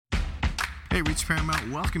Hey, Reach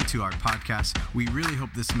Paramount, welcome to our podcast. We really hope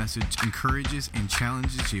this message encourages and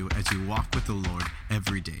challenges you as you walk with the Lord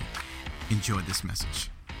every day. Enjoy this message.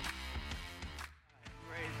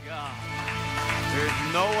 Praise God.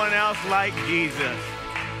 There's no one else like Jesus.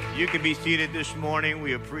 You can be seated this morning.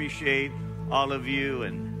 We appreciate all of you,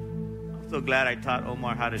 and I'm so glad I taught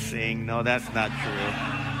Omar how to sing. No, that's not true.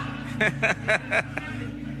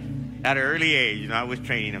 At an early age, I was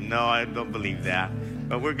training him. No, I don't believe that.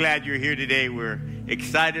 But we're glad you're here today. We're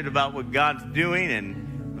excited about what God's doing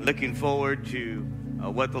and looking forward to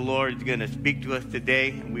what the Lord is going to speak to us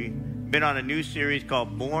today. We've been on a new series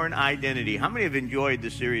called Born Identity. How many have enjoyed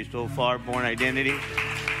the series so far, Born Identity?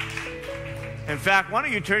 In fact, why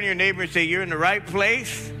don't you turn to your neighbor and say, you're in the right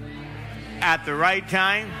place at the right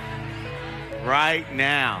time right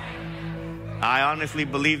now. I honestly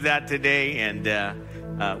believe that today,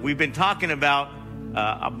 and we've been talking about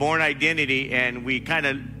a Born Identity, and we kind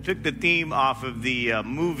of took the theme off of the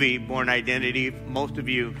movie Born Identity. Most of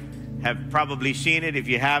you have probably seen it. If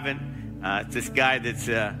you haven't, it's this guy that's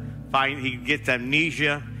he gets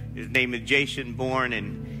amnesia. His name is Jason Bourne,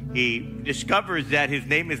 and he discovers that his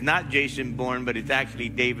name is not Jason Bourne, but it's actually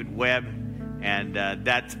David Webb, and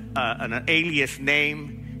that's an alias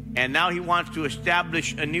name. And now he wants to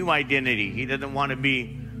establish a new identity. He doesn't want to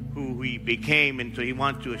be who he became, and so he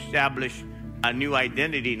wants to establish a new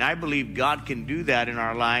identity. And I believe God can do that in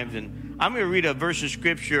our lives. And I'm going to read a verse of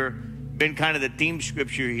scripture, been kind of the theme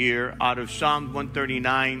scripture here, out of Psalms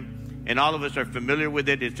 139. And all of us are familiar with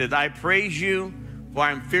it. It says, I praise you, for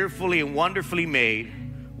I am fearfully and wonderfully made.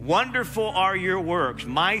 Wonderful are your works.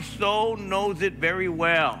 My soul knows it very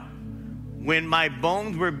well. When my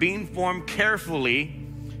bones were being formed carefully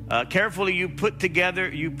you put together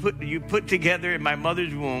in my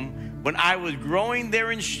mother's womb. When I was growing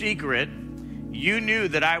there in secret, you knew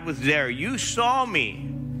that I was there. You saw me.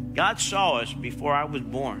 God saw us before I was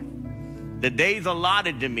born. The days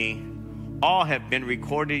allotted to me all have been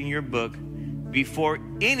recorded in your book before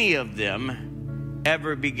any of them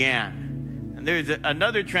ever began. And there's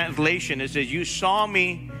another translation that says, you saw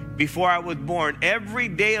me before I was born. Every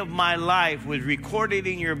day of my life was recorded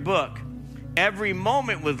in your book. Every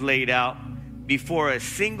moment was laid out before a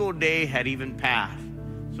single day had even passed.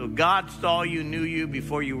 So God saw you, knew you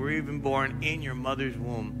before you were even born in your mother's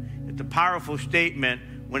womb. It's a powerful statement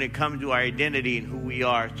when it comes to our identity and who we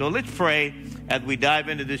are. So let's pray as we dive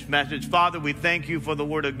into this message. Father, we thank you for the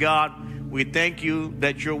word of God. We thank you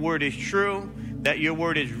that your word is true, that your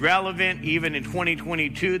word is relevant even in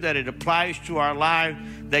 2022, that it applies to our lives,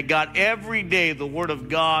 that God, every day the word of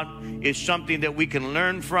God is something that we can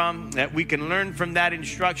learn from, that we can learn from that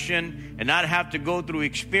instruction and not have to go through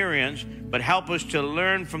experience, but help us to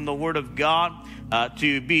learn from the word of God,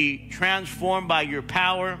 to be transformed by your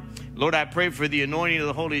power. Lord, I pray for the anointing of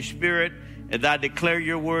the Holy Spirit as I declare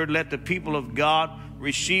your word. Let the people of God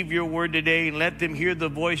receive your word today and let them hear the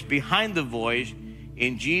voice behind the voice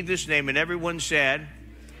in Jesus' name. And everyone said,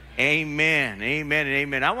 amen, amen, and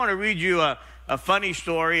amen. I want to read you a funny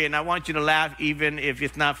story, and I want you to laugh even if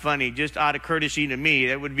it's not funny, just out of courtesy to me.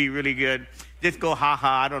 That would be really good. Just go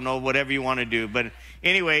ha-ha, I don't know, whatever you want to do. But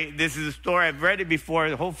anyway, this is a story. I've read it before.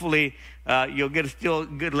 Hopefully, you'll get a still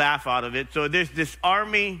good laugh out of it. So there's this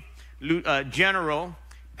Army general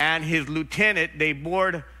and his lieutenant. They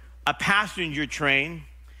board a passenger train,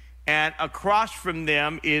 and across from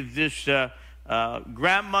them is this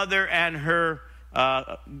grandmother and her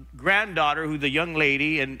granddaughter, who's a young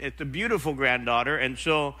lady, and it's a beautiful granddaughter. And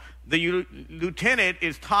so the lieutenant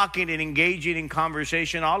is talking and engaging in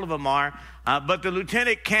conversation. All of them are. But the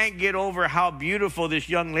lieutenant can't get over how beautiful this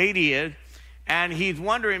young lady is. And he's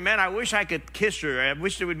wondering, man, I wish I could kiss her. I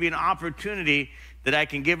wish there would be an opportunity that I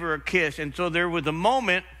can give her a kiss. And so there was a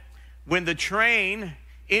moment when the train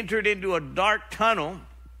entered into a dark tunnel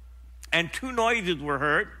and two noises were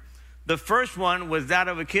heard. The first one was that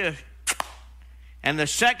of a kiss, and the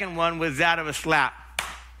second one was that of a slap.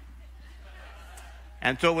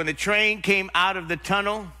 And so when the train came out of the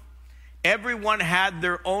tunnel, everyone had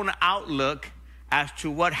their own outlook as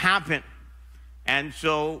to what happened. And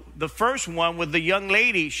so the first one was the young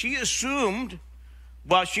lady. She assumed,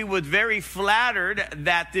 while she was very flattered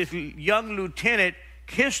that this young lieutenant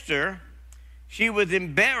kissed her, she was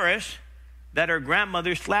embarrassed that her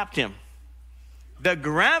grandmother slapped him. The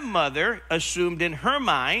grandmother assumed in her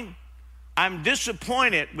mind, I'm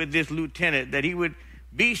disappointed with this lieutenant that he would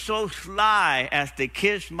be so sly as to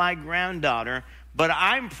kiss my granddaughter, but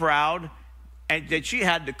I'm proud and that she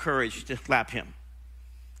had the courage to slap him.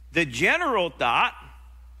 The general thought,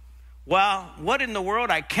 well, what in the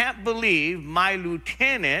world? I can't believe my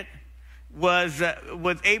lieutenant was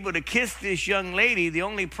able to kiss this young lady. The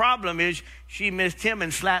only problem is she missed him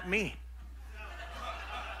and slapped me.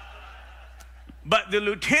 But the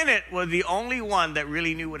lieutenant was the only one that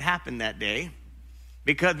really knew what happened that day,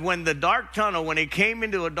 because when it came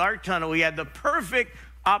into a dark tunnel, he had the perfect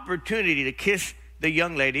opportunity to kiss the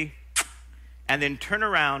young lady and then turn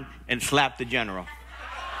around and slap the general.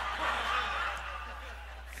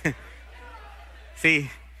 See,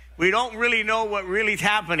 we don't really know what really is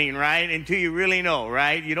happening, right, until you really know,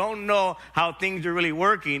 right? You don't know how things are really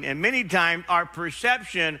working, and many times our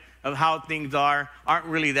perception of how things aren't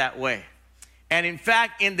really that way. And in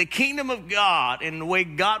fact, in the kingdom of God, in the way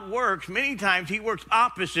God works, many times he works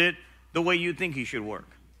opposite the way you think he should work.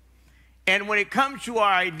 And when it comes to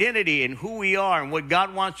our identity and who we are and what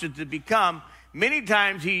God wants us to become, many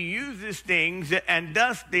times he uses things and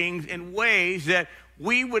does things in ways that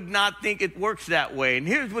we would not think it works that way. And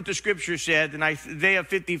here's what the scripture says in Isaiah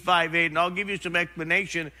 55:8, and I'll give you some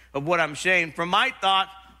explanation of what I'm saying. For my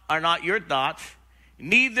thoughts are not your thoughts,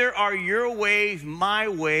 neither are your ways my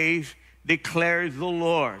ways, declares the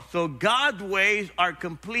Lord. So God's ways are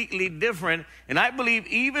completely different. And I believe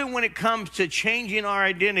even when it comes to changing our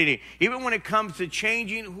identity, even when it comes to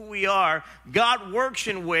changing who we are, God works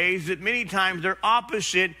in ways that many times are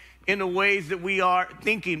opposite in the ways that we are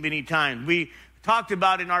thinking many times. We talked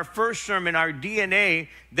about in our first sermon, our DNA,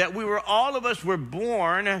 that all of us were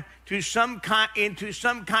born into some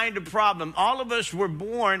kind of problem. All of us were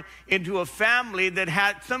born into a family that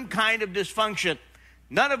had some kind of dysfunction.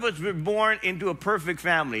 None of us were born into a perfect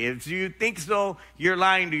family. If you think so, you're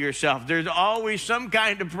lying to yourself. There's always some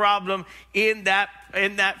kind of problem in that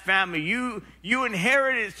family. You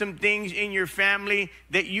inherited some things in your family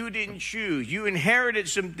that you didn't choose. You inherited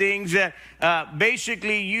some things that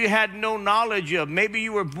basically you had no knowledge of. Maybe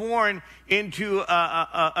you were born into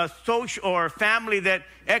a social or a family that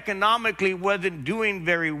economically wasn't doing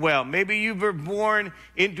very well. Maybe you were born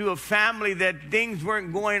into a family that things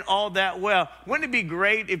weren't going all that well. Wouldn't it be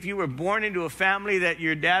great if you were born into a family that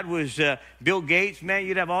your dad was Bill Gates? Man,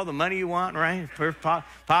 you'd have all the money you want, right?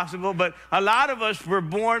 Possible. But a lot of us were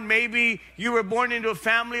born, maybe you were born into a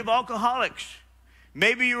family of alcoholics.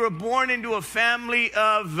 Maybe you were born into a family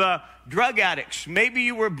of drug addicts. Maybe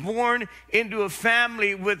you were born into a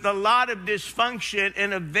family with a lot of dysfunction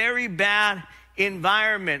in a very bad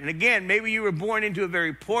environment. And again, maybe you were born into a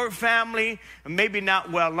very poor family, maybe not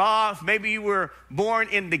well off. Maybe you were born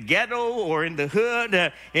in the ghetto or in the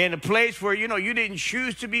hood, in a place where, you didn't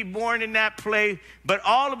choose to be born in that place. But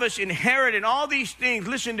all of us inherited all these things,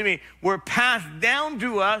 listen to me, were passed down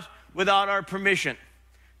to us without our permission.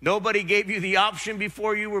 Nobody gave you the option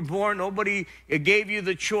before you were born. Nobody gave you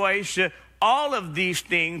the choice. All of these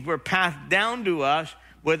things were passed down to us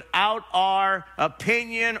without our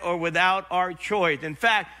opinion or without our choice. In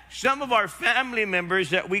fact, some of our family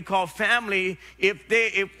members that we call family, if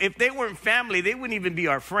they weren't family, they wouldn't even be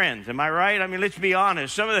our friends. Am I right? I mean, let's be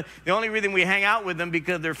honest. The only reason we hang out with them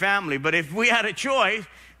because they're family. But if we had a choice,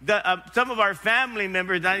 some of our family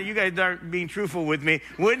members, you guys aren't being truthful with me,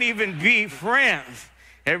 wouldn't even be friends.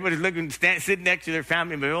 Everybody's sitting next to their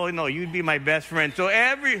family member. Oh, no, you'd be my best friend.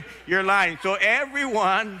 You're lying. So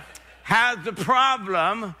everyone has the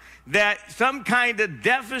problem that some kind of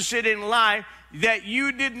deficit in life that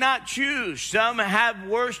you did not choose. Some have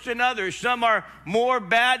worse than others. Some are more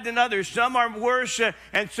bad than others. Some are worse,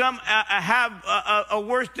 and some have a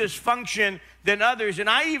worse dysfunction than others. And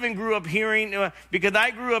I even grew up hearing, because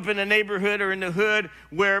I grew up in a neighborhood or in the hood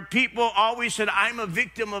where people always said, I'm a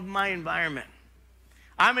victim of my environment.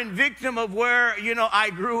 I'm a victim of where,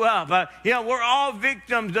 I grew up. We're all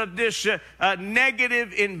victims of this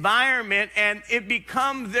negative environment, and it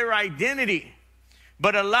becomes their identity.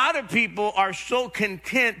 But a lot of people are so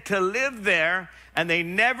content to live there, and they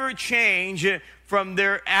never change from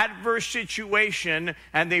their adverse situation,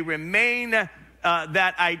 and they remain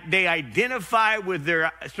they identify with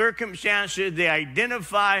their circumstances, they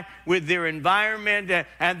identify with their environment,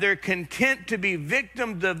 and they're content to be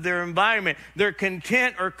victims of their environment. They're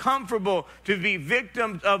content or comfortable to be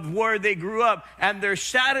victims of where they grew up, and they're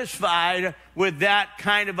satisfied with that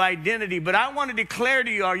kind of identity. But I want to declare to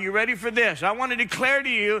you, are you ready for this? I want to declare to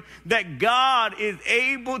you that God is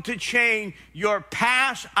able to change your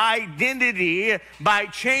past identity by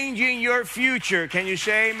changing your future. Can you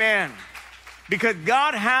say amen? Because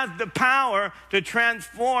God has the power to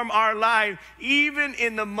transform our life, even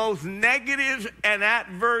in the most negative and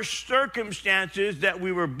adverse circumstances that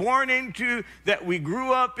we were born into, that we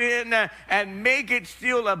grew up in, and make it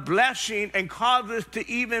still a blessing and cause us to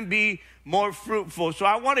even be more fruitful. So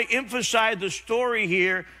I want to emphasize the story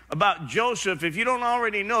here about Joseph. If you don't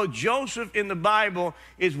already know, Joseph in the Bible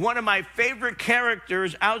is one of my favorite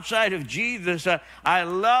characters outside of Jesus. I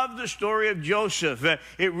love the story of Joseph.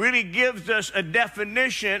 It really gives us a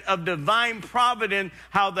definition of divine providence,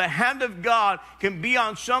 how the hand of God can be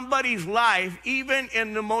on somebody's life, even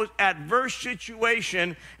in the most adverse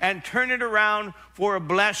situation, and turn it around for a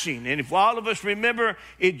blessing. And if all of us remember,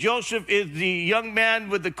 Joseph is the young man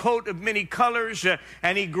with the coat of many colors,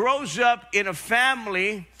 and he grows up in a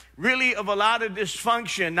family really of a lot of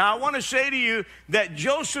dysfunction. Now, I want to say to you that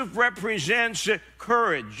Joseph represents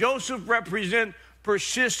courage. Joseph represents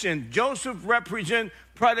persistence. Joseph represents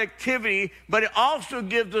productivity, but it also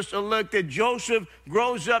gives us a look that Joseph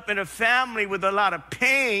grows up in a family with a lot of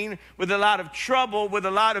pain, with a lot of trouble, with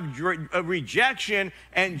a lot of rejection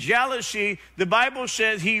and jealousy. The Bible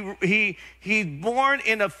says he's born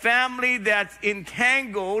in a family that's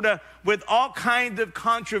entangled with all kinds of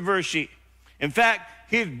controversy. In fact,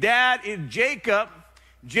 his dad is Jacob.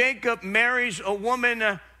 Jacob marries a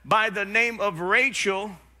woman by the name of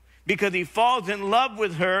Rachel, because he falls in love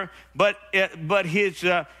with her, but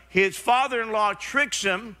his father-in-law tricks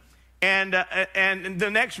him, and the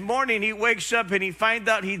next morning he wakes up and he finds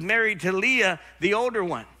out he's married to Leah, the older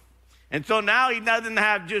one. And so now he doesn't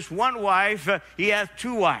have just one wife, he has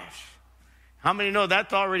two wives. How many know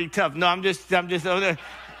that's already tough? No, I'm just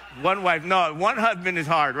one wife. No, one husband is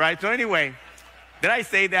hard, right? So anyway, did I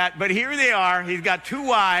say that? But here they are. He's got two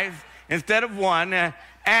wives instead of one.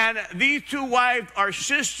 And these two wives are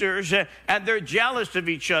sisters, and they're jealous of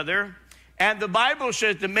each other. And the Bible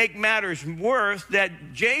says, to make matters worse,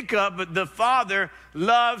 that Jacob, the father,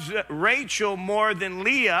 loves Rachel more than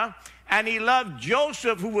Leah. And he loved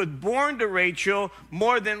Joseph, who was born to Rachel,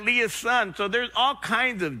 more than Leah's son. So there's all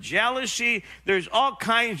kinds of jealousy. There's all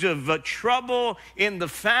kinds of trouble in the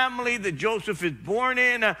family that Joseph is born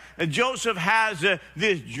in. Joseph has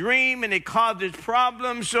this dream, and it causes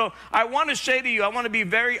problems. So I want to say to you, I want to be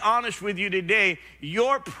very honest with you today.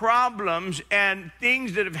 Your problems and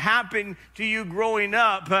things that have happened to you growing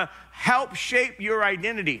up help shape your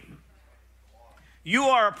identity. You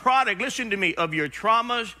are a product, listen to me, of your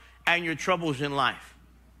traumas and your troubles in life.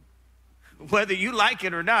 Whether you like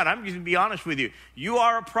it or not, I'm just going to be honest with you. You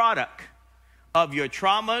are a product of your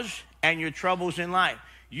traumas and your troubles in life.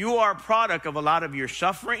 You are a product of a lot of your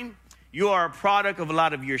suffering. You are a product of a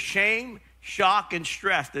lot of your shame, shock, and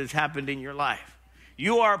stress that has happened in your life.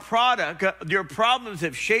 You are a product. Your problems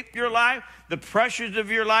have shaped your life. The pressures of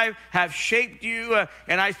your life have shaped you.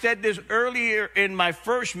 And I said this earlier in my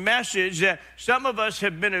first message, that some of us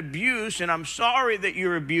have been abused, and I'm sorry that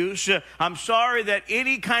you're abused. I'm sorry that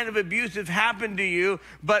any kind of abuse has happened to you,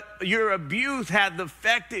 but your abuse has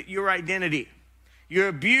affected your identity. Your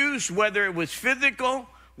abuse, whether it was physical,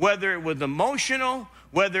 whether it was emotional,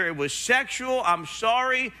 whether it was sexual, I'm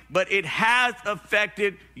sorry, but it has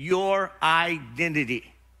affected your identity.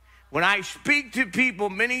 When I speak to people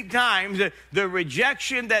many times, the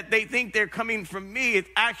rejection that they think they're coming from me is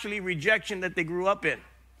actually rejection that they grew up in.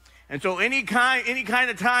 And so any kind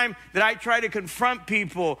of time that I try to confront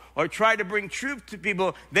people or try to bring truth to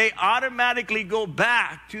people, they automatically go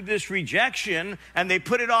back to this rejection and they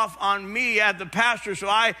put it off on me as the pastor. So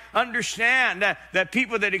I understand that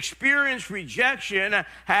people that experience rejection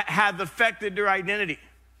have affected their identity.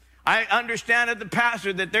 I understand as the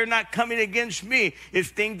pastor that they're not coming against me. It's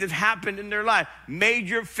things that happened in their life.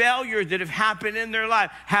 Major failures that have happened in their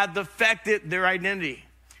life have affected their identity.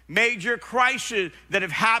 Major crises that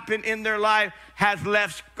have happened in their life has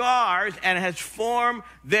left scars and has formed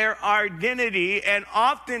their identity. And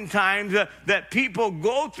oftentimes that people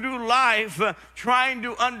go through life trying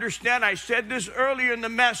to understand. I said this earlier in the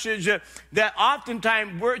message, that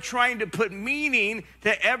oftentimes we're trying to put meaning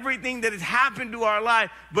to everything that has happened to our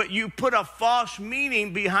life, but you put a false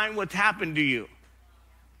meaning behind what's happened to you.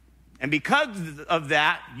 And because of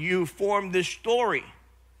that, you form this story.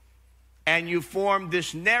 And you form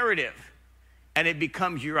this narrative, and it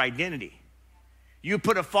becomes your identity. You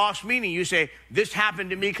put a false meaning. You say, this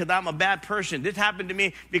happened to me because I'm a bad person. This happened to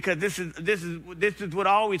me because this is what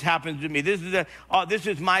always happens to me. This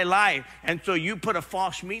is my life. And so you put a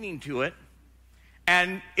false meaning to it,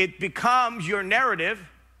 and it becomes your narrative,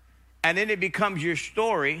 and then it becomes your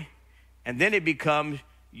story, and then it becomes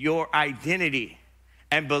your identity.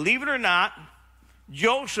 And believe it or not,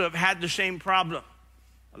 Joseph had the same problem.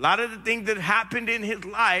 A lot of the things that happened in his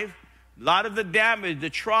life, a lot of the damage, the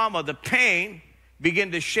trauma, the pain,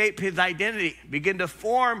 begin to shape his identity, begin to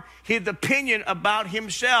form his opinion about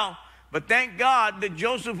himself. But thank God that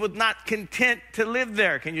Joseph was not content to live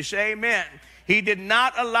there. Can you say amen? He did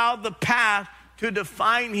not allow the past to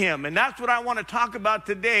define him. And that's what I want to talk about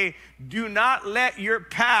today. Do not let your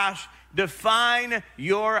past define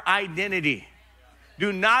your identity.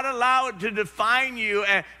 Do not allow it to define you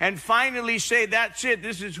and finally say, that's it,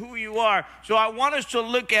 this is who you are. So I want us to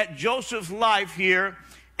look at Joseph's life here.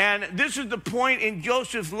 And this is the point in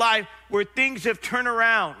Joseph's life where things have turned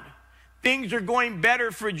around. Things are going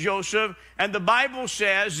better for Joseph. And the Bible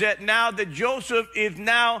says that now that Joseph is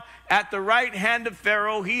now at the right hand of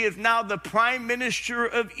Pharaoh, he is now the prime minister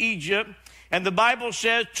of Egypt. And the Bible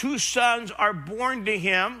says 2 sons are born to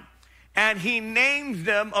him, and he names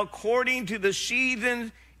them according to the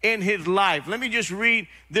seasons in his life. Let me just read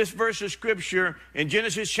this verse of scripture in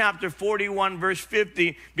Genesis chapter 41, verse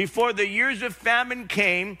 50. Before the years of famine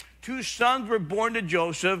came, 2 sons were born to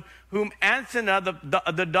Joseph, whom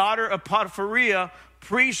Asenath, the daughter of Potipharah,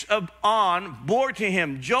 priest of On, bore to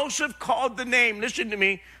him. Joseph called the name, listen to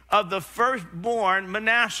me, of the firstborn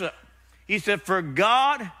Manasseh. He said, for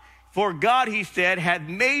God, he said, had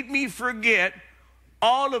made me forget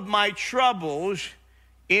all of my troubles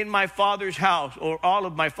in my father's house, or all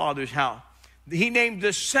of my father's house. He named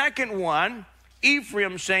the second one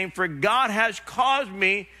Ephraim, saying, for God has caused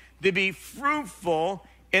me to be fruitful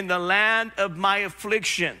in the land of my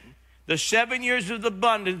affliction, the 7 years of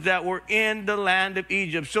abundance that were in the land of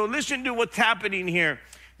Egypt. So listen to what's happening here.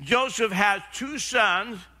 Joseph has 2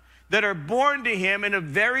 sons that are born to him in a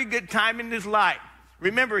very good time in his life.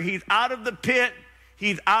 Remember, he's out of the pit.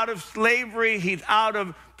 He's out of slavery, he's out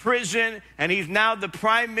of prison, and he's now the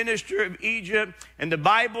prime minister of Egypt. And the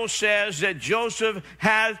Bible says that Joseph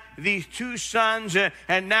has these 2 sons,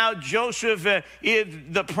 and now Joseph is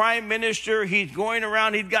the prime minister. He's going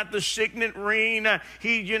around, he's got the signet ring.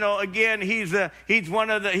 He's got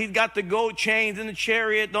the gold chains in the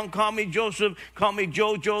chariot. Don't call me Joseph, call me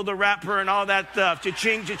Jojo the rapper and all that stuff.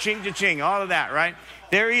 Cha-ching, cha-ching, cha-ching, all of that, right?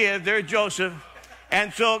 There he is, there's Joseph.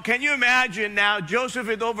 And so can you imagine now, Joseph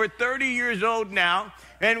is over 30 years old now.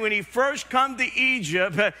 And when he first come to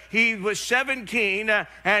Egypt, he was 17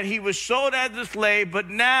 and he was sold as a slave. But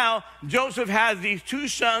now Joseph has these 2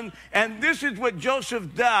 sons. And this is what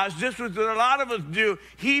Joseph does. This is what a lot of us do.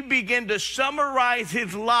 He began to summarize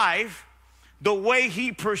his life the way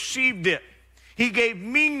he perceived it. He gave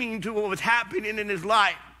meaning to what was happening in his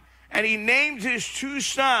life. And he named his 2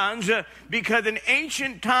 sons because in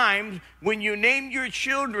ancient times, when you named your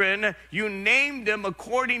children, you named them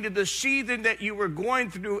according to the season that you were going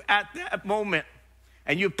through at that moment.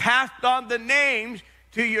 And you passed on the names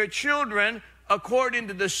to your children according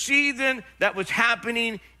to the season that was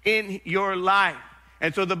happening in your life.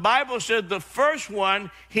 And so the Bible says the first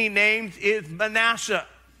one he names is Manasseh.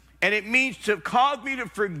 And it means to cause me to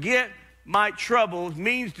forget my troubles,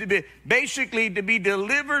 means to be basically to be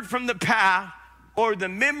delivered from the past or the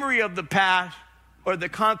memory of the past or the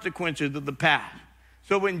consequences of the past.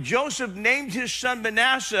 So when Joseph named his son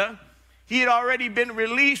Manasseh, he had already been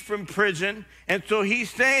released from prison. And so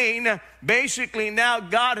he's saying, basically, now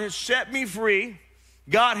God has set me free.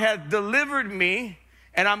 God has delivered me.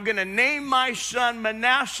 And I'm going to name my son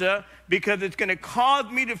Manasseh because it's going to cause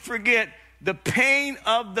me to forget the pain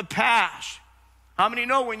of the past. How many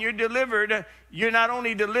know when you're delivered, you're not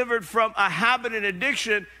only delivered from a habit and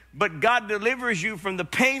addiction, but God delivers you from the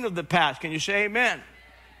pain of the past? Can you say amen?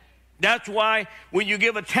 That's why when you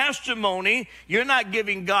give a testimony, you're not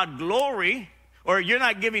giving God glory, or you're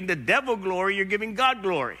not giving the devil glory, you're giving God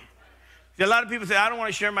glory. See, a lot of people say, I don't want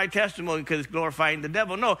to share my testimony because it's glorifying the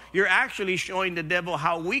devil. No, you're actually showing the devil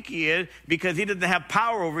how weak he is because he doesn't have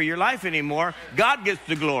power over your life anymore. God gets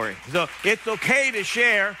the glory. So it's okay to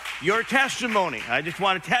share your testimony. I just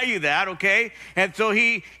want to tell you that, okay? And so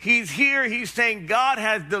he's here. He's saying, God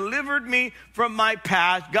has delivered me from my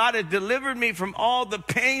past. God has delivered me from all the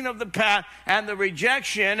pain of the past and the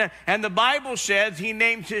rejection. And the Bible says he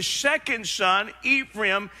named his second son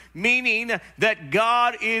Ephraim, meaning that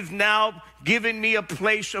God is now giving me a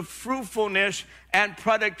place of fruitfulness and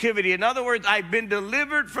productivity. In other words, I've been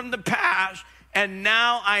delivered from the past, and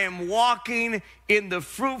now I am walking in the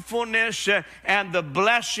fruitfulness and the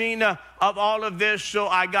blessing of all of this. So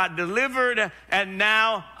I got delivered, and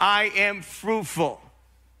now I am fruitful.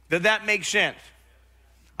 Does that make sense?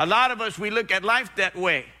 A lot of us, we look at life that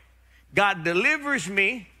way. God delivers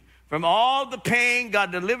me from all the pain.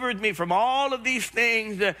 God delivers me from all of these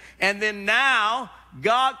things. And then now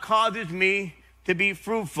God causes me to be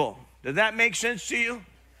fruitful. Does that make sense to you?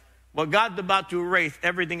 Well, God's about to erase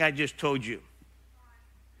everything I just told you.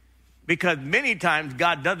 Because many times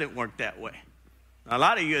God doesn't work that way. A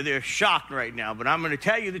lot of you, they're shocked right now, but I'm going to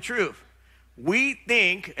tell you the truth. We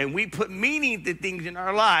think and we put meaning to things in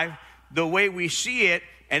our life the way we see it,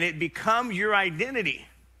 and it becomes your identity.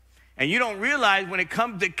 And you don't realize when it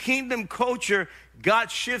comes to kingdom culture, God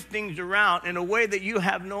shifts things around in a way that you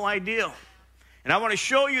have no idea. And I want to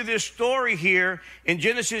show you this story here in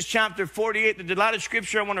Genesis chapter 48. There's a lot of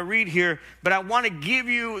scripture I want to read here, but I want to give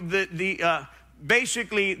you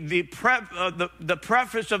basically the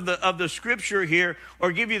preface of the scripture here,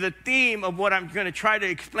 or give you the theme of what I'm going to try to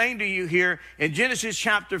explain to you here in Genesis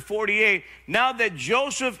chapter 48. Now that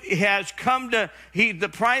Joseph has come the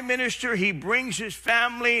prime minister, he brings his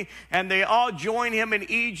family and they all join him in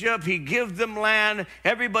Egypt. He gives them land.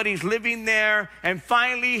 Everybody's living there. And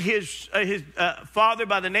finally his father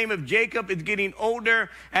by the name of Jacob is getting older,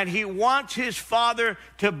 and he wants his father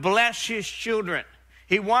to bless his children.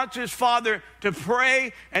 He wants his father to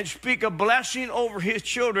pray and speak a blessing over his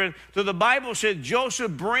children. So the Bible says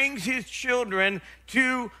Joseph brings his children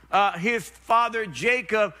to his father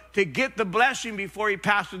Jacob to get the blessing before he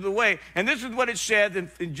passes away. And this is what it says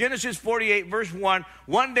in Genesis 48, verse 1.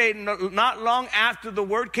 One day, not long after the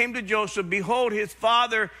word came to Joseph, behold, his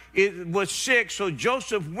father was sick. So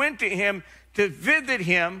Joseph went to him to visit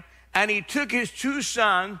him, and he took his two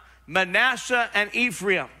sons, Manasseh and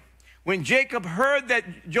Ephraim. When Jacob heard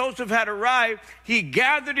that Joseph had arrived, he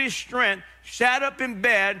gathered his strength, sat up in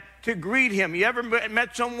bed to greet him. You ever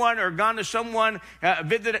met someone or gone to someone,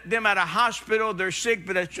 visited them at a hospital, they're sick,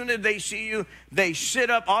 but as soon as they see you, they sit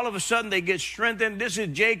up. All of a sudden, they get strengthened. This is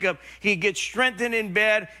Jacob. He gets strengthened in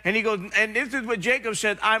bed, and he goes, and this is what Jacob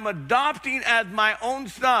said, I'm adopting as my own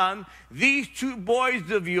son these two boys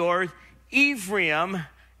of yours, Ephraim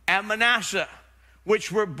and Manasseh,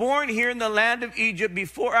 which were born here in the land of Egypt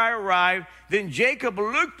before I arrived. Then Jacob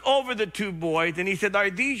looked over the two boys, and he said,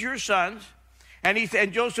 are these your sons?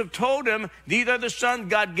 And Joseph told him, these are the sons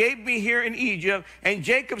God gave me here in Egypt. And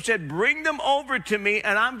Jacob said, bring them over to me,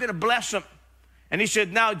 and I'm going to bless them. And he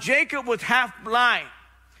said, now Jacob was half blind,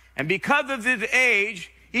 and because of his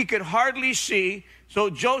age, he could hardly see.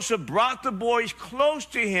 So Joseph brought the boys close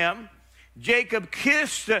to him. Jacob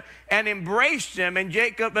kissed and embraced him, and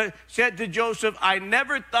Jacob said to Joseph, I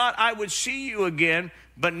never thought I would see you again,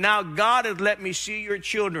 but now God has let me see your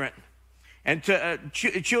children. And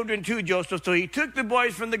children too, Joseph. So he took the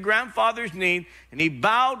boys from the grandfather's knee, and he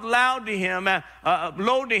bowed low to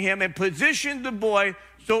him, and positioned the boy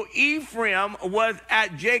so Ephraim was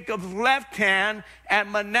at Jacob's left hand,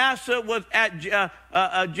 and Manasseh was at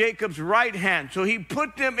Jacob's right hand. So he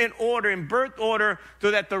put them in order, in birth order,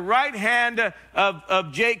 so that the right hand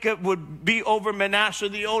of Jacob would be over Manasseh,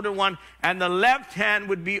 the older one, and the left hand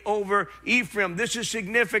would be over Ephraim. This is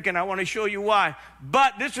significant. I want to show you why.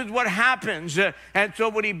 But this is what happens. And so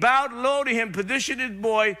when he bowed low to him, positioned his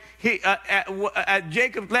boy at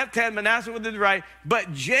Jacob's left hand, Manasseh with his right.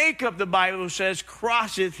 But Jacob, the Bible says,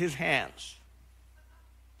 crosses his hands.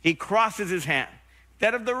 He crosses his hand.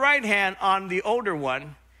 Instead of the right hand on the older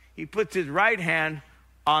one, he puts his right hand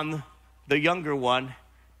on the younger one,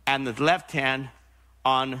 and the left hand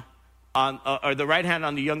or the right hand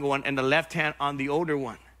on the younger one, and the left hand on the older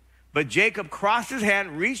one. But Jacob crossed his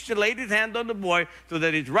hand, reached and laid his hand on the boy, so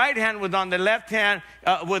that his right hand was on the left hand,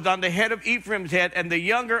 was on the head of Ephraim's head, and the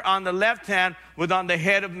younger on the left hand was on the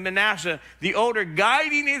head of Manasseh. The older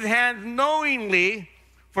guiding his hands knowingly,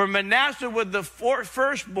 for Manasseh was the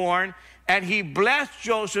firstborn, and he blessed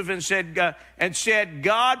Joseph and said,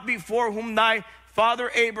 God before whom thy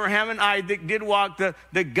father Abraham and Isaac did walk,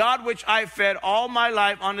 the God which I fed all my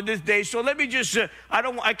life unto this day. So let me just,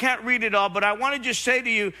 I can't read it all, but I want to just say to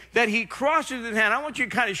you that he crosses his hand. I want you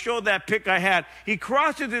to kind of show that pic I had. He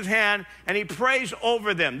crosses his hand and he prays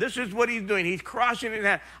over them. This is what he's doing. He's crossing his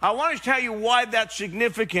hand. I want to tell you why that's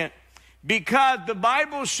significant. Because the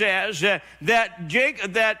Bible says that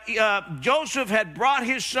Joseph had brought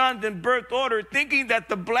his sons in birth order, thinking that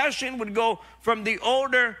the blessing would go from the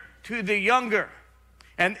older to the younger.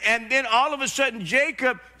 And then all of a sudden,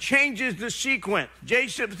 Jacob changes the sequence.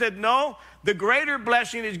 Jacob said, no, the greater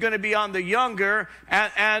blessing is going to be on the younger,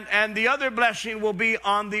 and the other blessing will be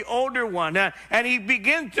on the older one. And he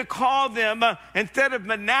begins to call them, instead of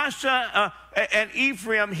Manasseh and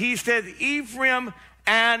Ephraim, he says Ephraim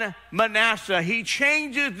and Manasseh. He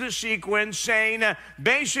changes the sequence, saying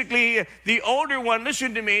basically the older one,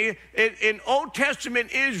 listen to me, in Old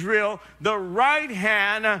Testament Israel, the right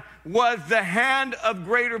hand was the hand of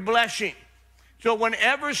greater blessing. So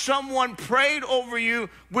whenever someone prayed over you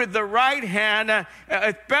with the right hand,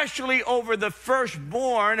 especially over the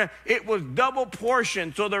firstborn, it was double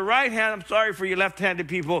portion. So the right hand, I'm sorry for you left-handed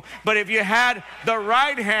people, but if you had the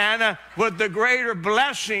right hand with the greater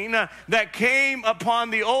blessing that came upon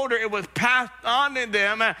the older, it was passed on to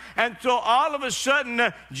them. And so all of a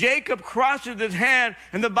sudden, Jacob crosses his hand,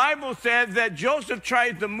 and the Bible says that Joseph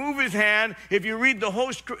tries to move his hand. If you read the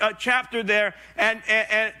whole chapter there,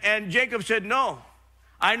 and Jacob said, no.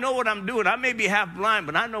 I know what I'm doing. I may be half blind,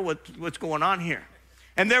 but I know what's going on here.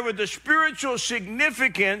 And there was the spiritual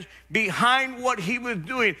significance behind what he was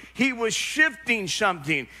doing. He was shifting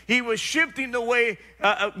something. He was shifting the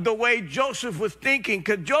way Joseph was thinking.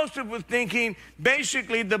 Because Joseph was thinking,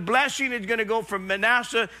 basically, the blessing is going to go from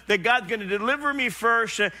Manasseh, that God's going to deliver me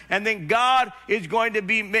first, and then God is going to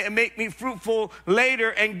make me fruitful later.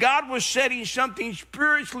 And God was setting something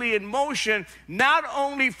spiritually in motion, not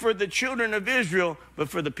only for the children of Israel, but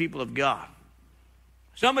for the people of God.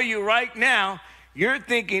 Some of you right now, you're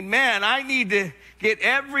thinking, man, I need to get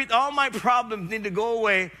all my problems need to go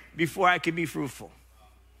away before I can be fruitful.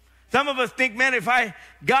 Some of us think, man, if I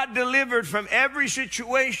got delivered from every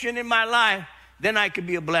situation in my life, then I could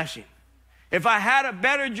be a blessing. If I had a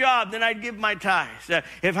better job, then I'd give my tithes.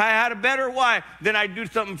 If I had a better wife, then I'd do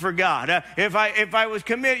something for God. If I was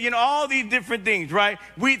committed, all these different things, right?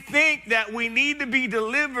 We think that we need to be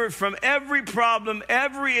delivered from every problem,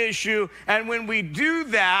 every issue, and when we do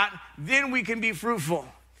that, then we can be fruitful.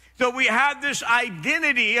 So we have this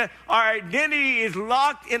identity. Our identity is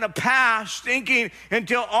locked in a past, thinking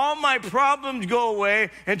until all my problems go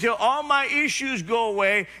away, until all my issues go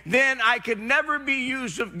away, then I could never be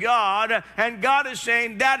used of God. And God is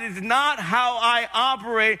saying, that is not how I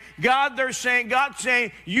operate. God's saying,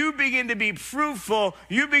 you begin to be fruitful,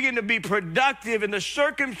 you begin to be productive in the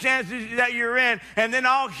circumstances that you're in, and then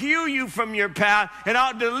I'll heal you from your past, and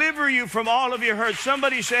I'll deliver you from all of your hurt.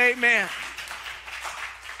 Somebody say amen.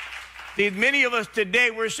 See, many of us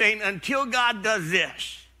today, we're saying, until God does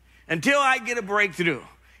this, until I get a breakthrough,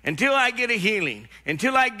 until I get a healing,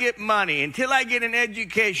 until I get money, until I get an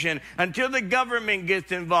education, until the government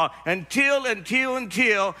gets involved, until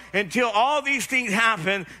all these things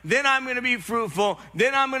happen, then I'm going to be fruitful,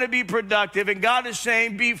 then I'm going to be productive. And God is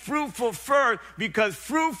saying, be fruitful first, because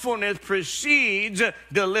fruitfulness precedes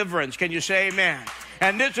deliverance. Can you say amen?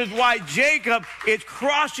 And this is why Jacob is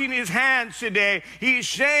crossing his hands today. He's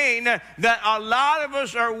saying that a lot of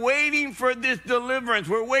us are waiting for this deliverance.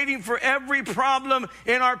 We're waiting for every problem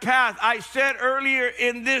in our path. I said earlier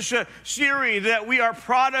in this series that we are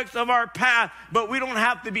products of our past, but we don't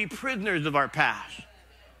have to be prisoners of our past.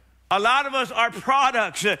 A lot of us are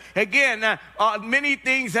products. Many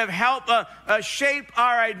things have helped shape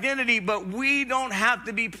our identity, but we don't have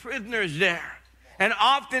to be prisoners there. And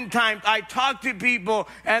oftentimes I talk to people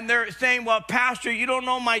and they're saying, well, Pastor, you don't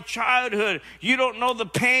know my childhood. You don't know the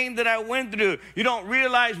pain that I went through. You don't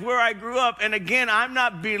realize where I grew up. And again, I'm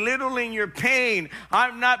not belittling your pain.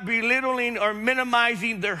 I'm not belittling or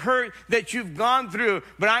minimizing the hurt that you've gone through.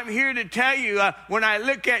 But I'm here to tell you, when I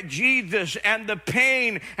look at Jesus and the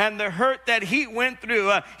pain and the hurt that he went through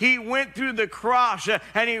the cross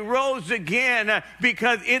and he rose again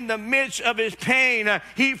because in the midst of his pain,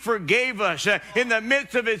 he forgave us. In the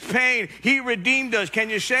midst of his pain, he redeemed us. Can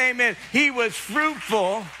you say amen? He was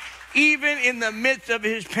fruitful even in the midst of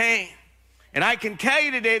his pain. And I can tell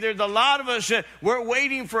you today, there's a lot of us, we're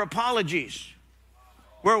waiting for apologies.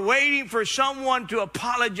 We're waiting for someone to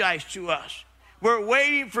apologize to us. We're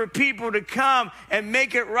waiting for people to come and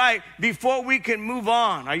make it right before we can move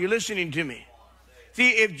on. Are you listening to me? See,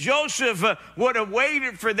 if Joseph would have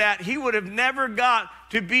waited for that, he would have never got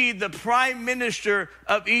to be the prime minister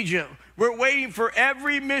of Egypt. We're waiting for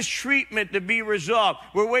every mistreatment to be resolved.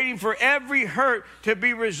 We're waiting for every hurt to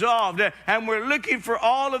be resolved. And we're looking for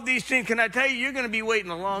all of these things. Can I tell you, you're going to be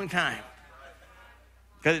waiting a long time.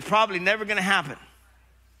 Because it's probably never going to happen.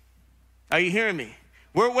 Are you hearing me?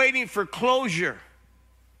 We're waiting for closure.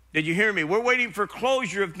 Did you hear me? We're waiting for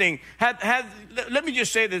closure of things. Let me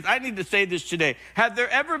just say this. I need to say this today. Have you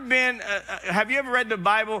ever read the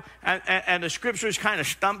Bible and the scriptures kind of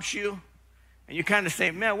stumps you? And you kind of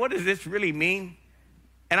say, man, what does this really mean?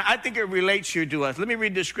 And I think it relates here to us. Let me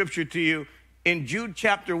read this scripture to you in Jude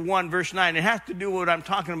chapter 1, verse 9. It has to do with what I'm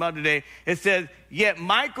talking about today. It says, yet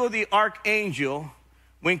Michael the archangel,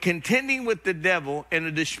 when contending with the devil in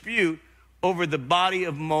a dispute over the body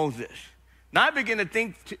of Moses. Now I begin to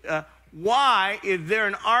think, why is there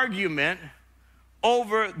an argument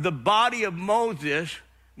over the body of Moses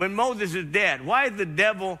when Moses is dead? Why is the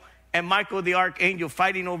devil and Michael the archangel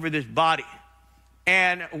fighting over this body?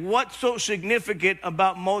 And what's so significant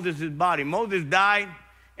about Moses' body? Moses died,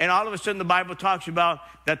 and all of a sudden the Bible talks about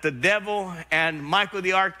that the devil and Michael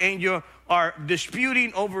the archangel are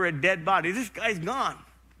disputing over a dead body. This guy's gone.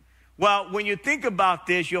 Well, when you think about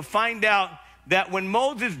this, you'll find out that when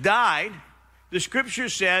Moses died, the scripture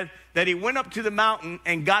said that he went up to the mountain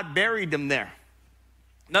and God buried him there.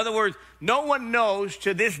 In other words, no one knows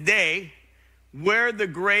to this day where the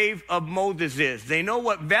grave of Moses is. They know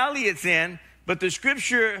what valley it's in, but the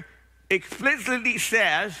scripture explicitly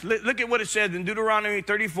says, look at what it says in Deuteronomy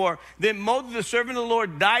 34, then Moses, the servant of the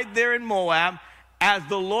Lord, died there in Moab, as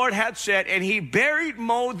the Lord had said, and he buried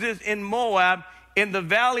Moses in Moab in the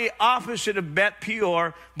valley opposite of Beth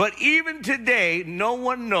Peor. But even today, no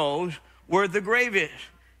one knows where the grave is.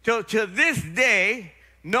 So to this day,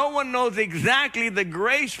 no one knows exactly the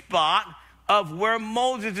grave spot of where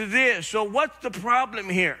Moses is. So what's the problem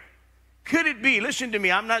here? Could it be, listen to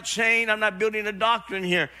me, I'm not building a doctrine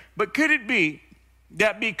here, but could it be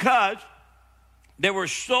that because they were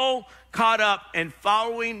so caught up in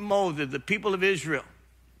following Moses, the people of Israel,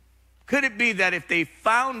 could it be that if they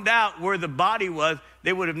found out where the body was,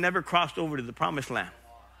 they would have never crossed over to the promised land?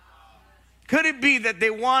 Could it be that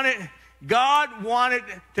God wanted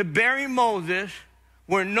to bury Moses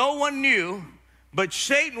where no one knew, but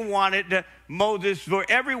Satan wanted Moses where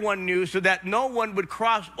everyone knew, so that no one would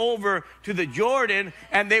cross over to the Jordan,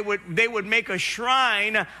 and they would make a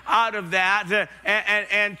shrine out of that.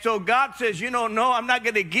 And so God says, no, I'm not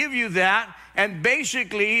going to give you that. And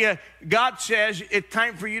basically, God says, it's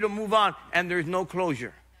time for you to move on, and there's no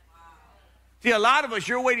closure. See, a lot of us,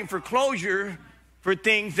 you're waiting for closure for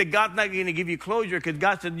things that God's not going to give you closure, because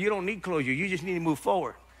God said, you don't need closure. You just need to move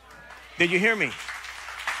forward. Did you hear me?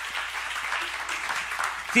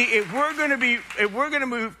 See, if we're going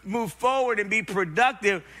to move forward and be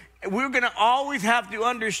productive, we're going to always have to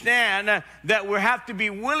understand that we have to be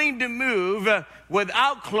willing to move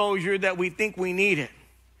without closure that we think we need it.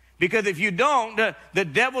 Because if you don't, the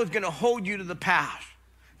devil is going to hold you to the past.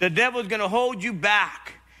 The devil is going to hold you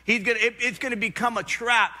back. It's going to become a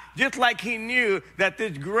trap, just like he knew that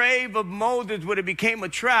this grave of Moses would have became a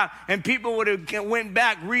trap, and people would have went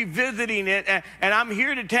back revisiting it. And I'm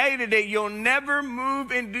here to tell you today, you'll never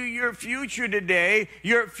move into your future today.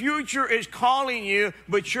 Your future is calling you,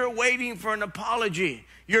 but you're waiting for an apology.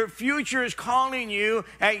 Your future is calling you,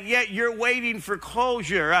 and yet you're waiting for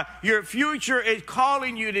closure. Your future is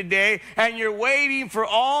calling you today, and you're waiting for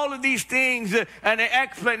all of these things and an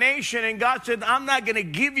explanation. And God said, I'm not going to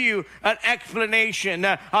give you an explanation.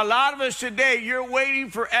 A lot of us today, you're waiting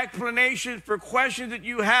for explanations for questions that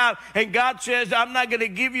you have. And God says, I'm not going to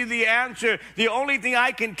give you the answer. The only thing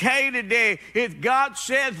I can tell you today is God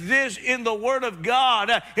says this in the Word of God.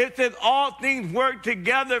 It says, all things work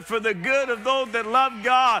together for the good of those that love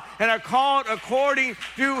God and are called according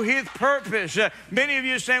to his purpose. Many of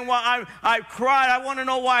you are saying, well, I cried. I want to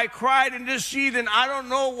know why I cried in this season. I don't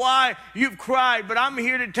know why you've cried, but I'm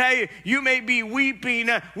here to tell you, you may be weeping.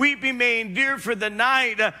 Weeping may endure for the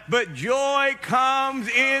night, but joy comes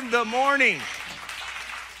in the morning.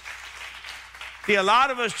 See, a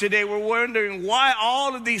lot of us today, we're wondering why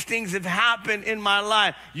all of these things have happened in my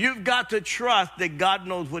life. You've got to trust that God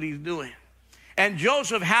knows what he's doing. And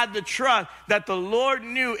Joseph had the trust that the Lord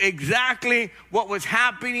knew exactly what was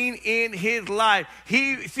happening in his life.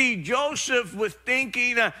 Joseph was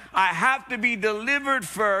thinking, I have to be delivered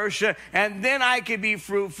first, and then I can be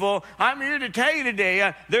fruitful. I'm here to tell you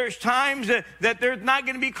today, there's times that there's not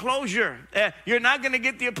going to be closure. You're not going to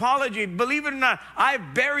get the apology. Believe it or not,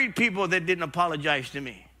 I've buried people that didn't apologize to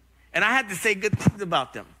me. And I had to say good things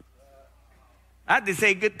about them. I had to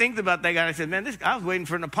say good things about that guy. I said, man, I was waiting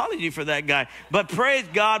for an apology for that guy. But praise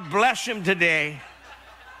God, bless him today.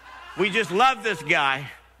 We just love this guy.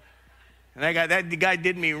 And that guy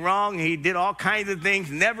did me wrong. He did all kinds of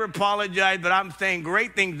things, never apologized, but I'm saying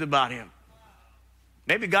great things about him.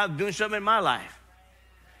 Maybe God's doing something in my life.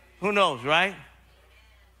 Who knows, right?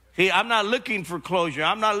 See, I'm not looking for closure.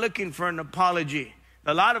 I'm not looking for an apology.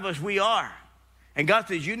 A lot of us, we are. And God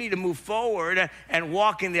says, you need to move forward and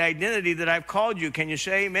walk in the identity that I've called you. Can you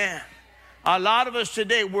say amen? A lot of us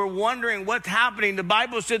today, we're wondering what's happening. The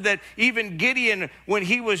Bible said that even Gideon, when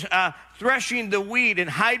he was threshing the wheat and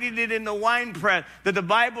hiding it in the winepress, that the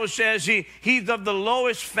Bible says he's of the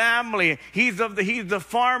lowest family. He's the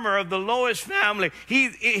farmer of the lowest family.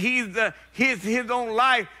 His own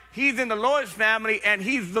life. He's in the lowest family, and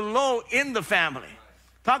he's the low in the family.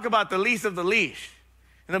 Talk about the least of the least.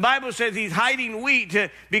 And the Bible says he's hiding wheat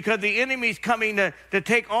because the enemy's coming to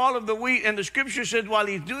take all of the wheat. And the scripture says while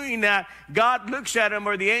he's doing that, God looks at him,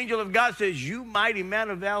 or the angel of God says, you mighty man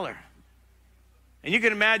of valor. And you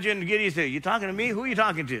can imagine Gideon said, you talking to me? Who are you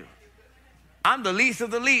talking to? I'm the least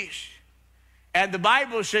of the least. And the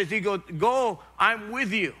Bible says, he goes, go, I'm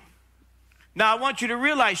with you. Now, I want you to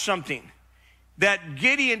realize something, that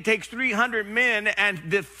Gideon takes 300 men and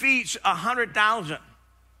defeats 100,000.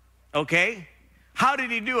 Okay? How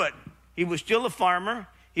did he do it? He was still a farmer.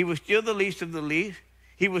 He was still the least of the least.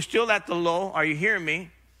 He was still at the low. Are you hearing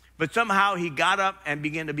me? But somehow he got up and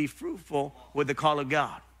began to be fruitful with the call of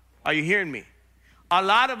God. Are you hearing me? A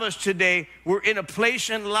lot of us today, we're in a place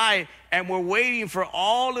in life and we're waiting for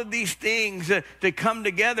all of these things to come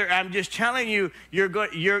together. I'm just telling you,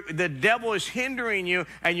 the devil is hindering you,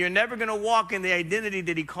 and you're never going to walk in the identity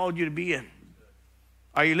that he called you to be in.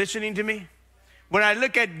 Are you listening to me? When I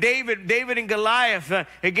look at David and Goliath,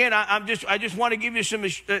 again, I just want to give you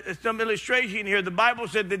some illustration here. The Bible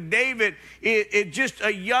said that David is just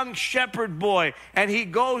a young shepherd boy, and he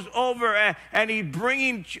goes over and he's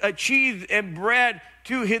bringing cheese and bread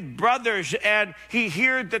to his brothers, and he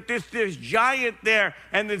hears that there's giant there,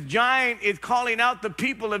 and this giant is calling out the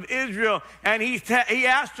people of Israel, and he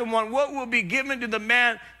asked someone, what will be given to the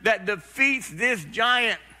man that defeats this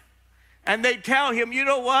giant? And they tell him, you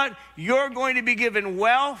know what? You're going to be given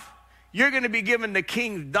wealth. You're going to be given the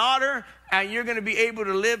king's daughter, and you're going to be able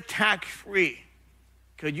to live tax-free.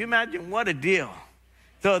 Could you imagine what a deal?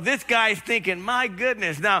 So this guy's thinking, my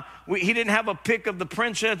goodness. Now, he didn't have a pic of the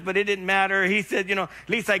princess, but it didn't matter. He said, at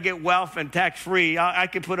least I get wealth and tax-free. I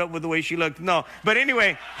can put up with the way she looks. No. But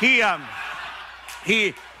anyway, he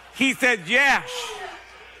said yes.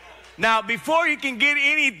 Now, before he can get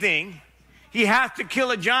anything, he has to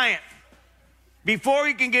kill a giant. Before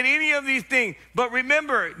he can get any of these things. But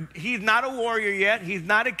remember, he's not a warrior yet. He's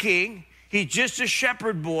not a king. He's just a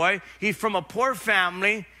shepherd boy. He's from a poor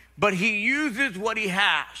family, but he uses what he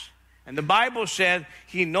has. And the Bible says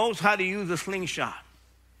he knows how to use a slingshot.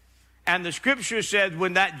 And the scripture says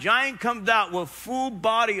when that giant comes out with full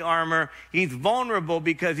body armor, he's vulnerable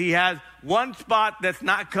because he has one spot that's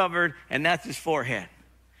not covered, and that's his forehead.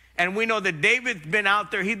 And we know that David's been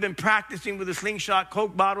out there. He's been practicing with a slingshot,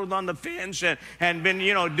 Coke bottles on the fence, and been,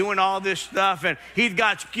 doing all this stuff. And he's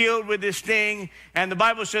got skilled with this thing. And the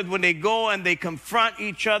Bible says when they go and they confront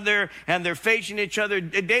each other and they're facing each other,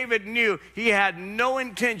 David knew he had no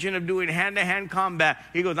intention of doing hand-to-hand combat.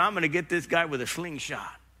 He goes, I'm going to get this guy with a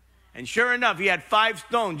slingshot. And sure enough, he had 5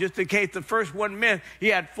 stones, just in case the first one missed. He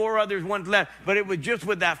had 4 others, ones left. But it was just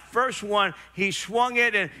with that first one, he swung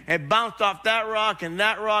it and it bounced off that rock and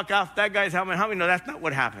that rock off that guy's helmet. How many know that's not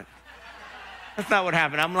what happened? That's not what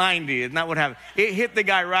happened. I'm lying to you. It's not what happened. It hit the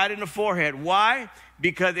guy right in the forehead. Why?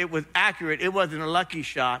 Because it was accurate. It wasn't a lucky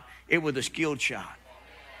shot. It was a skilled shot.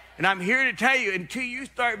 And I'm here to tell you, until you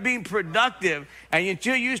start being productive and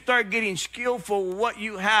until you start getting skillful with what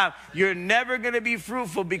you have, you're never going to be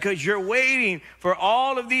fruitful because you're waiting for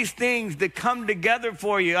all of these things to come together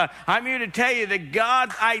for you. I'm here to tell you that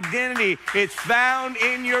God's identity is found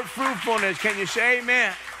in your fruitfulness. Can you say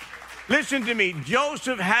amen? Listen to me.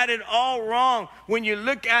 Joseph had it all wrong. When you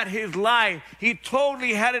look at his life, he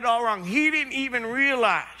totally had it all wrong. He didn't even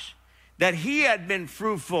realize that he had been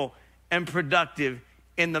fruitful and productive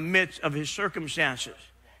in the midst of his circumstances.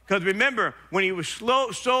 Because remember, when he was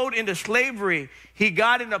sold into slavery, he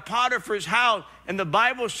got into Potiphar's house. And the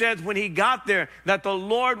Bible says when he got there that the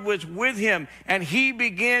Lord was with him. And he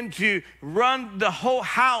began to run the whole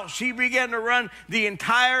house. He began to run the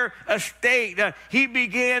entire estate. He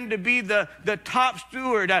began to be the top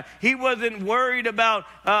steward. He wasn't worried about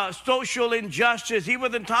social injustice. He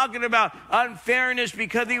wasn't talking about unfairness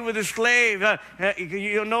because he was a slave.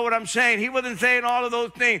 You know what I'm saying? He wasn't saying all of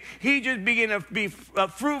those things. He just began to be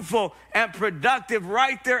fruitful and productive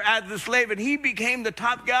right there as the slave. And he became the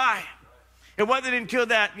top guy. It wasn't until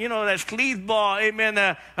that, that sleazeball, amen,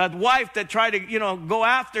 the wife that tried to, go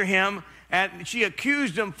after him, and she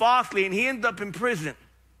accused him falsely, and he ends up in prison.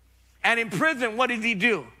 And in prison, what does he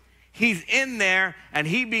do? He's in there, and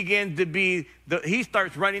he begins to be, he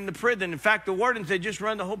starts running the prison. In fact, the warden said, just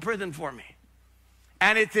run the whole prison for me.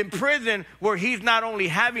 And it's in prison where he's not only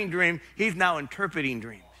having dreams, he's now interpreting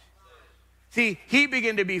dreams. See, he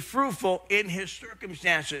began to be fruitful in his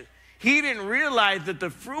circumstances. He didn't realize that the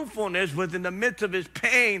fruitfulness was in the midst of his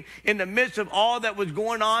pain, in the midst of all that was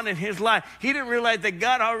going on in his life. He didn't realize that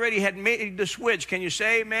God already had made the switch. Can you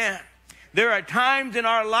say amen? There are times in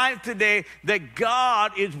our life today that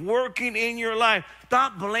God is working in your life.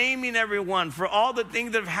 Stop blaming everyone for all the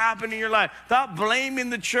things that have happened in your life. Stop blaming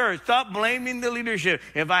the church. Stop blaming the leadership.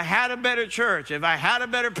 If I had a better church, if I had a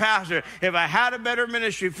better pastor, if I had a better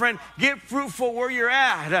ministry, friend, get fruitful where you're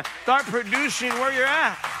at. Start producing where you're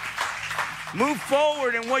at. Move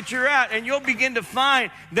forward in what you're at, and you'll begin to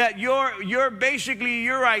find that your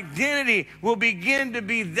identity will begin to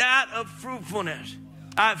be that of fruitfulness.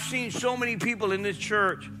 I've seen so many people in this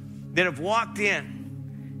church that have walked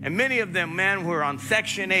in, and many of them, man, were on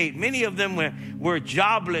Section 8. Many of them were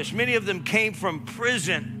jobless. Many of them came from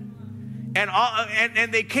prison,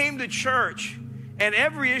 and they came to church, and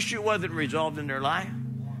every issue wasn't resolved in their life.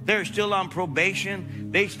 They're still on probation.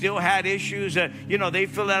 They still had issues. They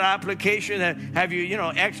filled out application. Have you,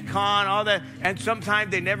 ex-con, all that. And sometimes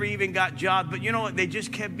they never even got jobs. But you know what? They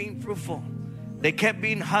just kept being fruitful. They kept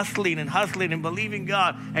being hustling and believing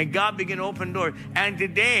God. And God began to open doors. And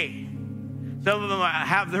today, some of them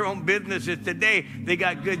have their own businesses. Today, they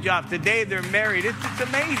got good jobs. Today, they're married. It's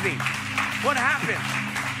amazing. What happened?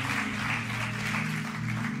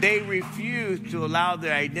 They refused to allow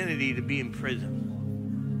their identity to be in prison.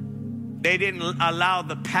 They didn't allow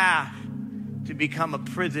the past to become a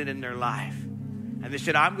prison in their life. And they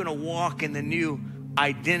said, I'm going to walk in the new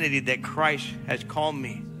identity that Christ has called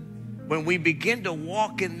me. When we begin to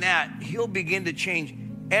walk in that, he'll begin to change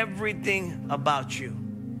everything about you.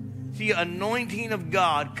 See, anointing of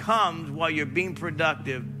God comes while you're being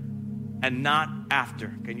productive and not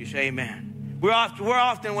after. Can you say amen? We're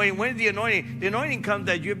often waiting. When's the anointing? The anointing comes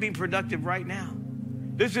that you're being productive right now.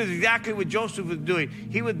 This is exactly what Joseph was doing.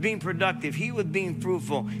 He was being productive. He was being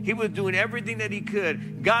fruitful. He was doing everything that he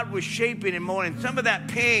could. God was shaping and molding. Some of that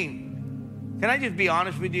pain, can I just be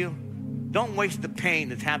honest with you? Don't waste the pain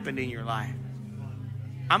that's happened in your life.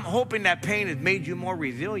 I'm hoping that pain has made you more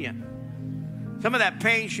resilient. Some of that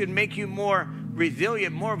pain should make you more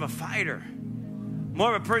resilient, more of a fighter.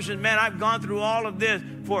 More of a person, man, I've gone through all of this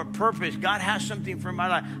for a purpose. God has something for my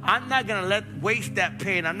life. I'm not going to waste that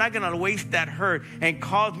pain. I'm not going to waste that hurt and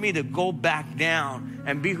cause me to go back down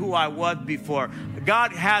and be who I was before.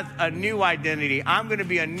 God has a new identity. I'm going to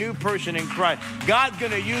be a new person in Christ. God's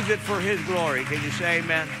going to use it for his glory. Can you say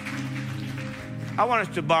amen? I want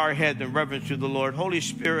us to bow our heads in reverence to the Lord. Holy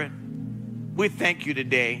Spirit, we thank you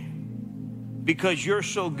today because you're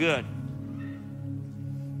so good.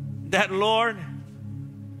 That, Lord,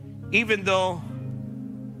 even though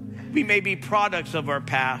we may be products of our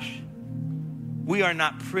past, we are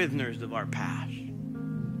not prisoners of our past.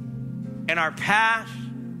 And our past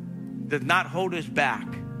does not hold us back.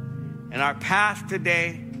 And our past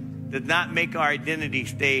today does not make our identity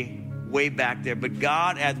stay way back there. But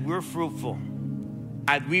God, as we're fruitful,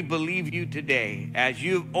 as we believe you today, as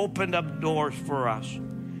you've opened up doors for us,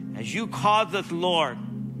 as you cause us, Lord,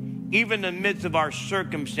 even in the midst of our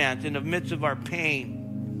circumstance, in the midst of our pain,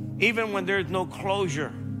 even when there's no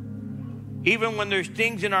closure, even when there's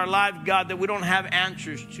things in our lives, God, that we don't have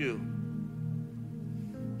answers to.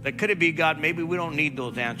 That could it be, God, maybe we don't need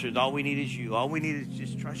those answers. All we need is you. All we need is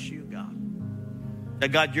just trust you, God.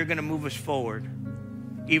 That, God, you're going to move us forward,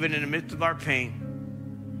 even in the midst of our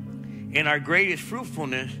pain. And our greatest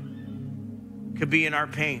fruitfulness could be in our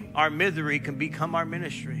pain. Our misery can become our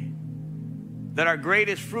ministry. That our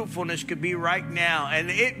greatest fruitfulness could be right now, and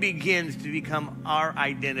it begins to become our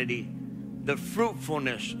identity, the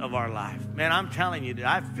fruitfulness of our life. Man, I'm telling you that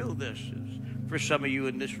I feel this for some of you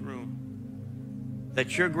in this room,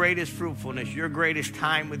 that your greatest fruitfulness, your greatest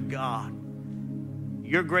time with God,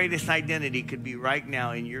 your greatest identity could be right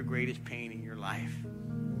now in your greatest pain in your life.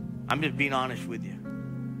 I'm just being honest with you.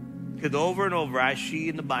 Because over and over I see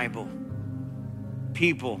in the Bible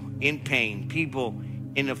people in pain, people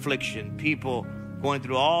in affliction, people going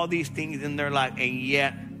through all these things in their life, and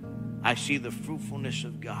yet I see the fruitfulness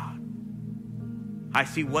of God. I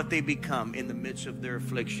see what they become in the midst of their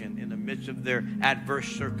affliction, in the midst of their adverse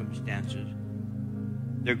circumstances.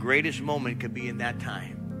 Their greatest moment could be in that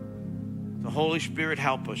time. The Holy Spirit,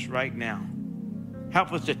 help us right now.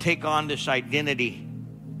 Help us to take on this identity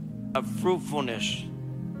of fruitfulness,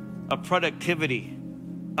 of productivity,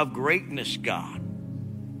 of greatness, God.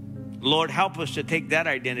 Lord, help us to take that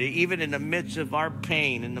identity, even in the midst of our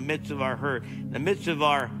pain, in the midst of our hurt, in the midst of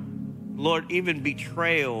our, Lord, even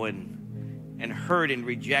betrayal and hurt and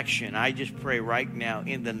rejection. I just pray right now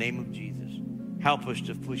in the name of Jesus, help us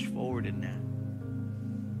to push forward in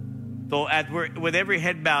that. So as we're, with every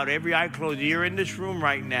head bowed, every eye closed, you're in this room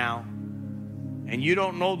right now, and you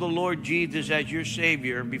don't know the Lord Jesus as your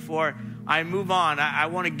Savior. And before I move on, I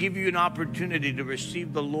want to give you an opportunity to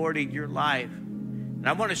receive the Lord in your life. And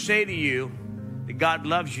I want to say to you that God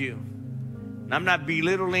loves you. And I'm not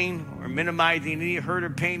belittling or minimizing any hurt or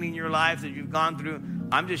pain in your life that you've gone through.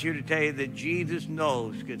 I'm just here to tell you that Jesus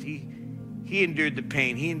knows, because he endured the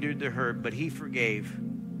pain, he endured the hurt, but he forgave.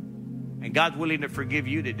 And God's willing to forgive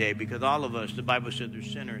you today, because all of us, the Bible says, are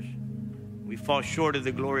sinners. We fall short of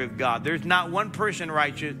the glory of God. There's not one person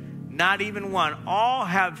righteous, not even one. All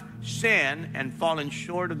have sinned and fallen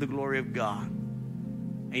short of the glory of God.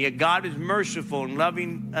 And yet God is merciful and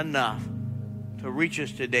loving enough to reach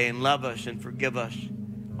us today and love us and forgive us.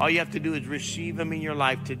 All you have to do is receive him in your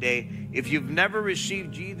life today. If you've never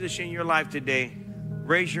received Jesus in your life today,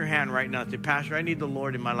 raise your hand right now. Say, Pastor, I need the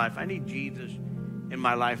Lord in my life. I need Jesus in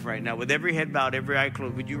my life right now. With every head bowed, every eye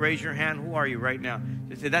closed, would you raise your hand? Who are you right now?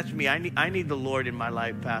 Say, that's me. I need the Lord in my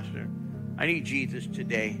life, Pastor. I need Jesus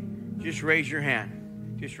today. Just raise your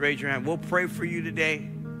hand. Just raise your hand. We'll pray for you today.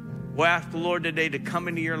 We'll ask the Lord today to come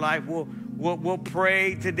into your life. We'll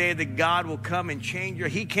pray today that God will come and change you.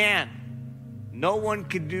 He can. No one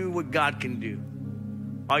can do what God can do.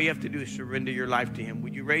 All you have to do is surrender your life to him.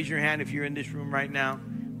 Would you raise your hand if you're in this room right now?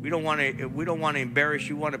 We don't want to embarrass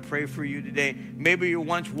you. We want to pray for you today. Maybe you're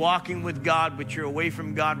once walking with God, but you're away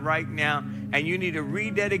from God right now, and you need to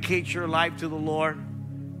rededicate your life to the Lord.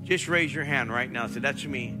 Just raise your hand right now. Say, that's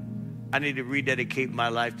me. I need to rededicate my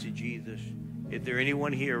life to Jesus. Is there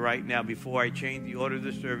anyone here right now, before I change the order of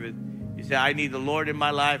the service, you say, I need the Lord in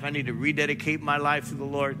my life. I need to rededicate my life to the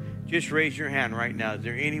Lord. Just raise your hand right now. Is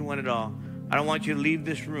there anyone at all? I don't want you to leave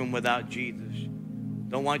this room without Jesus.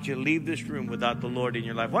 Don't want you to leave this room without the Lord in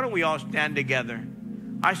your life. Why don't we all stand together?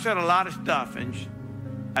 I said a lot of stuff, and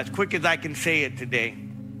as quick as I can say it today.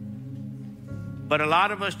 But a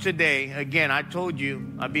lot of us today, again, I told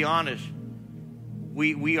you, I'll be honest,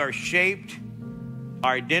 we are shaped,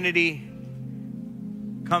 our identity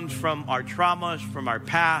comes from our traumas, from our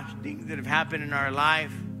past, things that have happened in our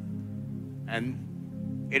life,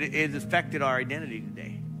 and it has affected our identity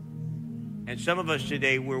today. And some of us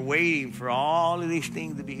today, we're waiting for all of these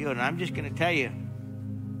things to be healed. And I'm just going to tell you,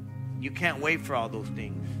 you can't wait for all those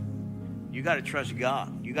things. You got to trust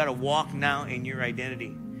God. You got to walk now in your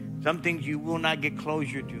identity. Some things you will not get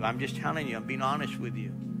closure to. I'm just telling you, I'm being honest with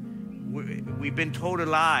you. We've been told a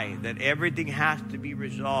lie that everything has to be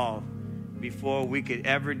resolved before we could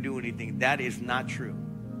ever do anything. That is not true.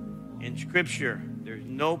 In Scripture, there's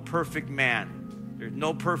no perfect man. There's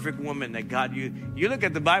no perfect woman that God used. You look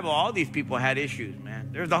at the Bible, all these people had issues, man.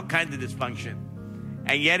 There's all kinds of dysfunction.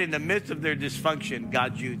 And yet in the midst of their dysfunction,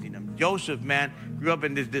 God's using them. Joseph, man, grew up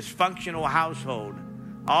in this dysfunctional household.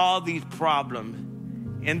 All these problems.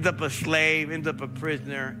 Ends up a slave, ends up a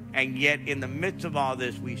prisoner. And yet in the midst of all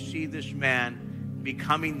this, we see this man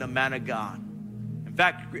becoming the man of God. In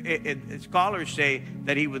fact, scholars say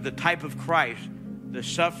that he was the type of Christ. The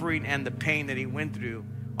suffering and the pain that he went through,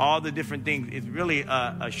 all the different things, is really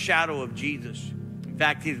a shadow of Jesus. In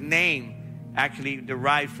fact, his name actually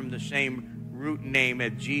derives from the same root name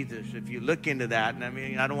as Jesus. If you look into that, and I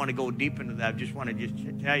mean, I don't want to go deep into that. I just want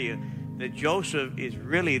to tell you that Joseph is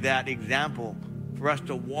really that example for us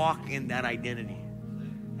to walk in that identity.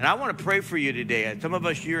 And I want to pray for you today. Some of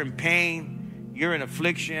us, you're in pain, you're in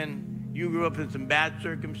affliction, you grew up in some bad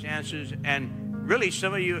circumstances, and really,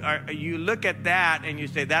 some of you you look at that and you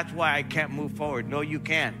say, that's why I can't move forward. No, you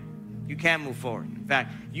can. You can move forward. In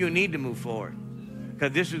fact, you need to move forward,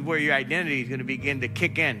 because this is where your identity is going to begin to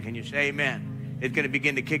kick in. Can you say amen? It's going to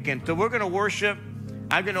begin to kick in. So we're going to worship.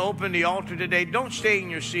 I'm going to open the altar today. Don't stay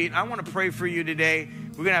in your seat. I want to pray for you today.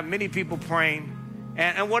 We're going to have many people praying.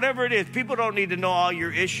 And whatever it is, people don't need to know all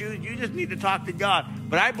your issues. You just need to talk to God.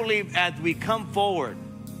 But I believe as we come forward,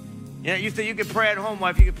 you say you can pray at home. Well,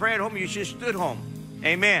 if you can pray at home, you should have stood home.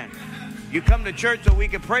 Amen. You come to church so we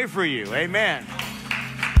can pray for you. Amen.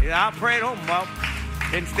 I'll pray at home. Well,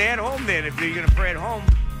 then stay at home then if you're going to pray at home.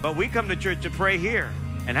 But we come to church to pray here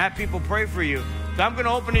and have people pray for you. So I'm going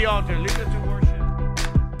to open the altar. Lead us in worship.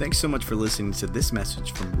 Thanks so much for listening to this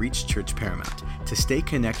message from Reach Church Paramount. To stay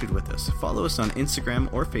connected with us, follow us on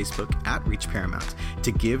Instagram or Facebook at Reach Paramount.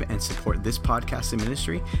 To give and support this podcast and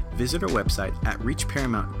ministry, visit our website at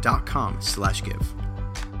reachparamount.com/give.